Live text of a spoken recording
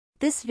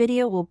This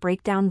video will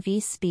break down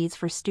V-speeds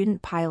for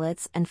student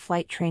pilots and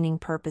flight training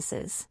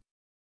purposes.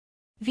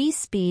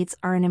 V-speeds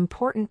are an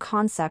important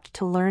concept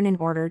to learn in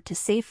order to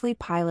safely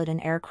pilot an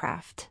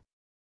aircraft.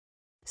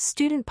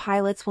 Student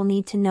pilots will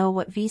need to know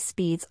what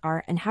V-speeds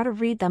are and how to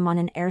read them on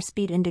an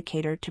airspeed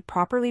indicator to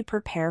properly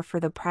prepare for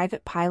the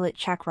private pilot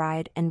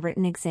checkride and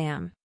written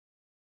exam.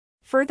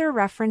 Further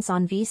reference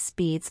on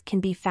V-speeds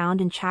can be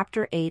found in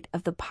Chapter 8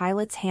 of the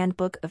Pilot's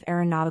Handbook of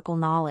Aeronautical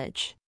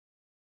Knowledge.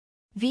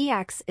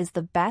 Vx is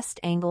the best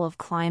angle of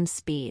climb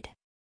speed.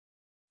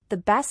 The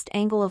best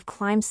angle of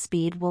climb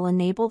speed will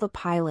enable the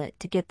pilot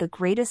to get the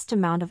greatest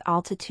amount of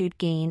altitude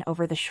gain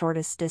over the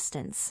shortest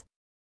distance.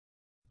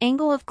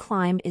 Angle of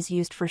climb is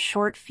used for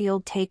short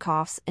field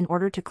takeoffs in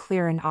order to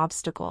clear an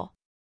obstacle.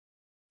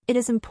 It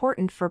is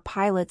important for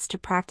pilots to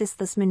practice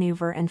this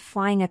maneuver and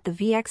flying at the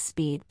Vx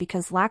speed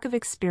because lack of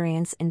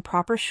experience in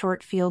proper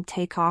short field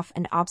takeoff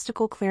and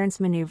obstacle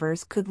clearance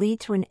maneuvers could lead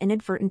to an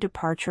inadvertent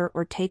departure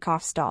or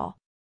takeoff stall.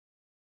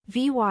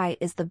 Vy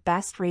is the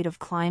best rate of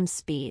climb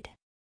speed.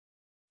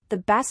 The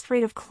best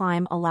rate of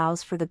climb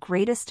allows for the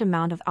greatest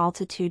amount of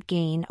altitude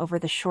gain over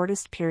the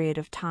shortest period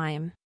of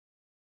time.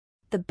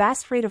 The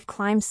best rate of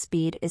climb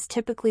speed is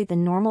typically the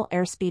normal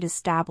airspeed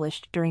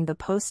established during the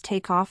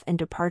post-takeoff and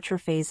departure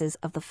phases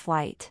of the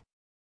flight.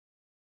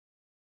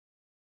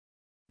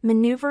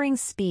 Maneuvering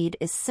speed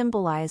is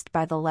symbolized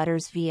by the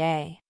letters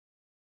VA.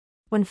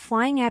 When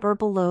flying at or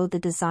below the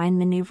design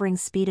maneuvering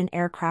speed, an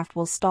aircraft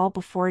will stall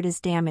before it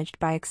is damaged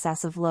by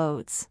excessive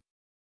loads.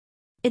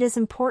 It is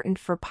important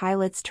for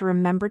pilots to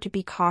remember to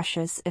be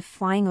cautious if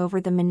flying over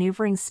the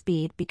maneuvering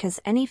speed because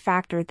any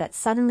factor that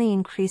suddenly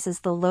increases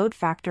the load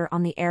factor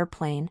on the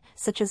airplane,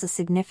 such as a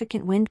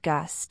significant wind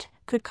gust,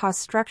 could cause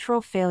structural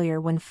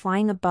failure when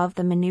flying above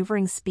the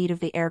maneuvering speed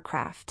of the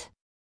aircraft.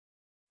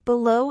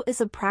 Below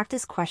is a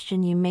practice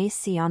question you may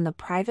see on the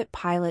private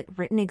pilot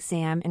written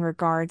exam in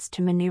regards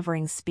to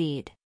maneuvering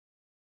speed.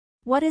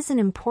 What is an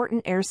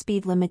important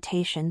airspeed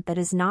limitation that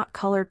is not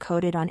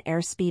color-coded on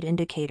airspeed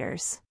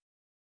indicators?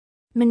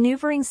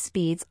 Maneuvering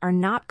speeds are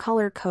not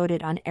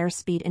color-coded on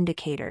airspeed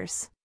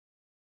indicators.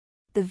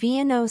 The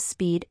VNO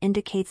speed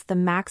indicates the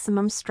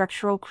maximum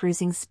structural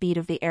cruising speed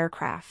of the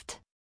aircraft.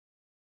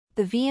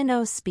 The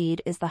VNO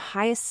speed is the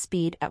highest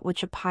speed at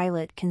which a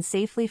pilot can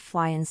safely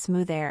fly in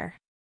smooth air.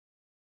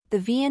 The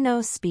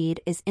VNO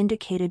speed is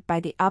indicated by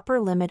the upper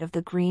limit of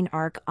the green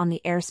arc on the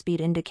airspeed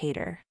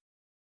indicator.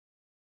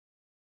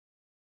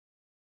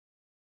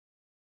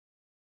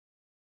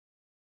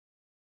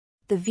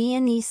 The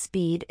VNE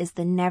speed is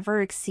the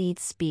never exceed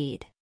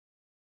speed.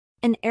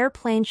 An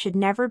airplane should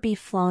never be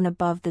flown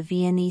above the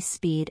VNE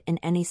speed in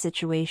any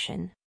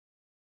situation.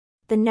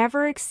 The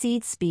never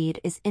exceed speed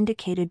is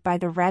indicated by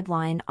the red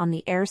line on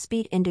the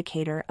airspeed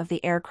indicator of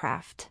the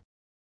aircraft.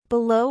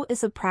 Below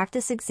is a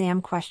practice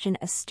exam question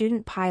a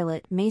student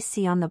pilot may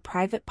see on the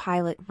private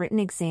pilot written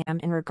exam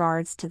in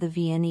regards to the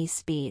VNE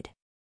speed.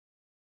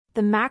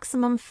 The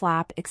maximum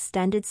flap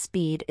extended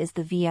speed is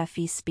the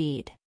VFE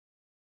speed.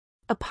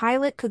 A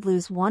pilot could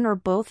lose one or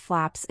both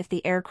flaps if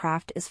the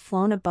aircraft is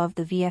flown above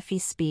the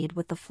VFE speed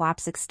with the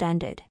flaps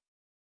extended.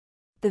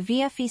 The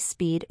VFE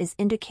speed is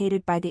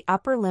indicated by the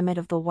upper limit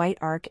of the white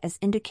arc as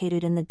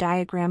indicated in the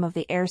diagram of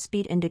the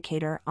airspeed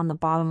indicator on the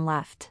bottom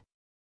left.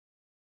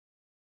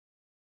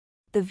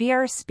 The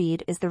VR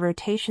speed is the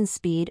rotation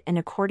speed and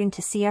according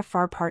to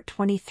CFR Part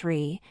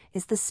 23,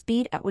 is the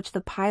speed at which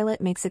the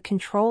pilot makes a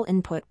control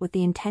input with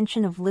the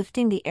intention of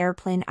lifting the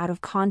airplane out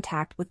of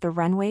contact with the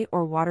runway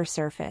or water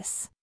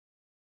surface.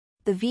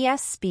 The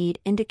VS speed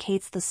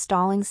indicates the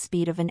stalling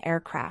speed of an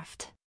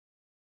aircraft.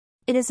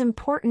 It is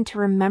important to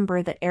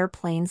remember that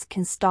airplanes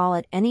can stall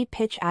at any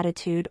pitch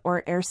attitude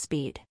or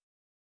airspeed.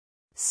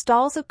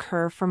 Stalls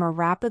occur from a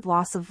rapid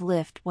loss of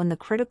lift when the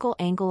critical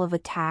angle of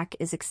attack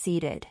is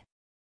exceeded.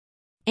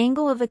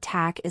 Angle of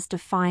attack is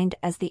defined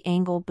as the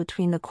angle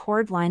between the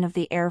chord line of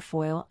the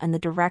airfoil and the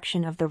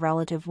direction of the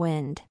relative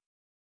wind.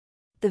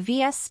 The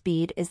VS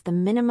speed is the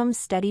minimum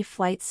steady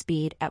flight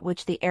speed at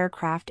which the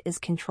aircraft is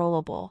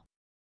controllable.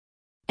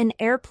 An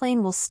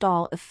airplane will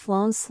stall if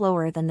flown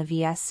slower than the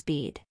VS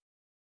speed.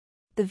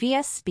 The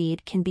VS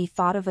speed can be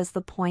thought of as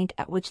the point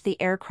at which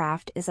the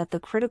aircraft is at the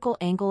critical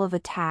angle of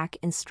attack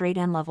in straight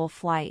and level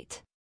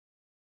flight.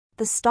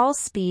 The stall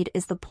speed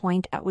is the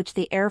point at which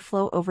the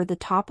airflow over the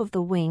top of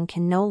the wing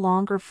can no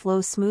longer flow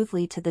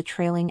smoothly to the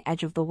trailing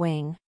edge of the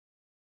wing.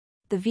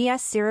 The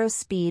VS0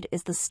 speed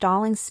is the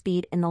stalling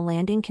speed in the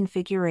landing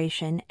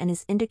configuration and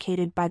is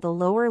indicated by the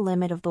lower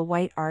limit of the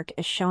white arc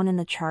as shown in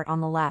the chart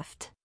on the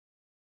left.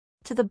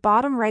 To the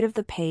bottom right of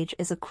the page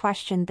is a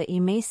question that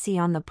you may see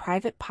on the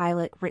private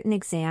pilot written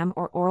exam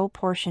or oral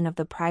portion of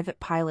the private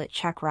pilot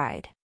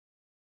checkride.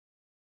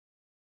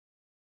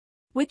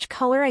 Which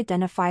color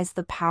identifies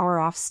the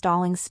power-off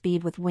stalling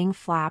speed with wing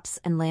flaps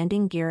and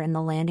landing gear in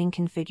the landing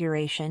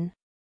configuration?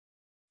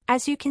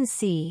 As you can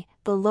see,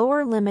 the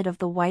lower limit of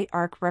the white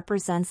arc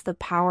represents the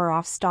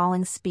power-off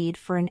stalling speed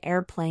for an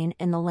airplane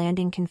in the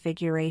landing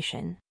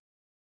configuration.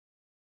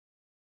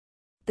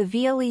 The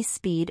VLE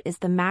speed is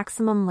the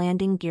maximum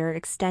landing gear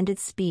extended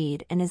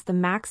speed and is the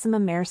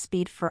maximum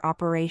airspeed for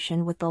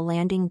operation with the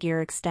landing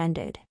gear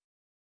extended.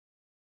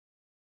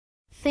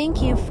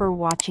 Thank you for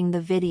watching the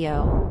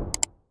video.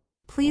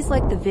 Please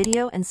like the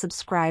video and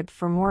subscribe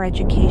for more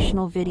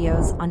educational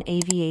videos on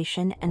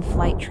aviation and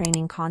flight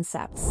training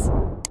concepts.